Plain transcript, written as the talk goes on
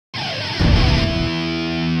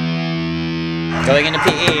Going into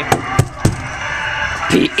PE.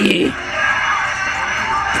 PE.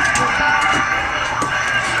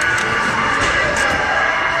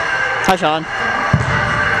 Hi, Sean.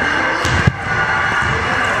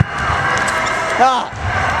 Ah!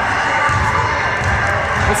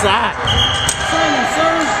 What's that?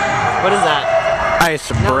 What is that?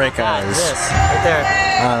 Icebreakers. This, right there.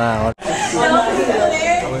 I don't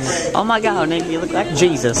know. Oh my God, Nick, you look like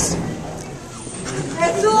Jesus.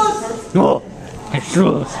 Oh,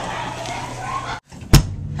 Jesus.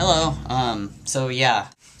 Hello, so yeah,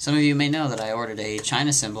 some of you may know that I ordered a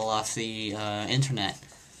China cymbal off the internet,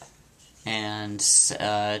 and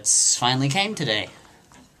it's finally came today.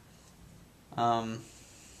 I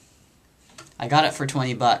got it for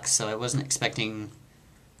 20 bucks, so I wasn't expecting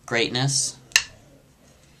greatness,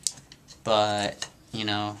 but, you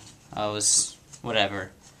know, I was,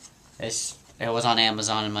 whatever. It was on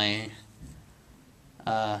Amazon, and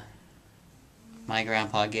my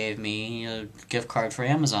grandpa gave me a gift card for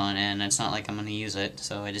Amazon, and it's not like I'm going to use it,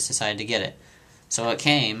 so I just decided to get it. So it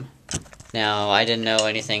came. Now, I didn't know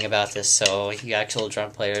anything about this, so you actual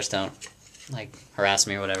drum players don't, like, harass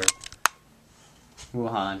me or whatever.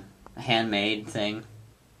 Wuhan. A handmade thing.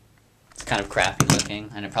 It's kind of crappy looking,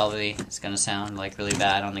 and it probably is going to sound, like, really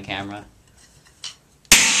bad on the camera.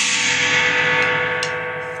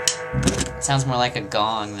 It sounds more like a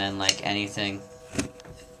gong than, like, anything.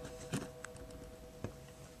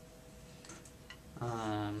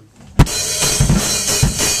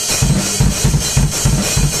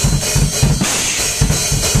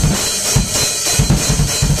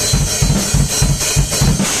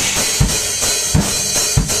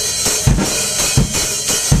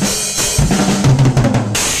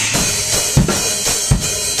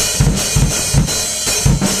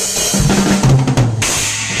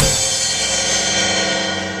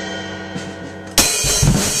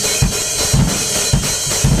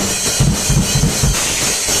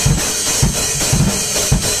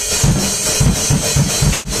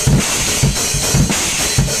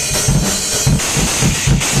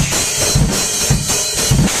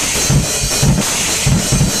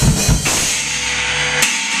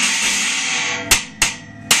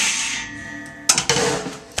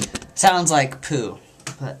 Sounds like poo,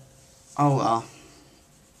 but oh well.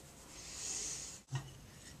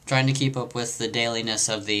 Trying to keep up with the dailiness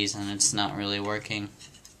of these, and it's not really working.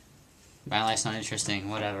 My life's not interesting,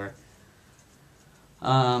 whatever.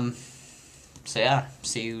 So yeah,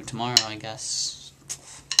 see you tomorrow, I guess.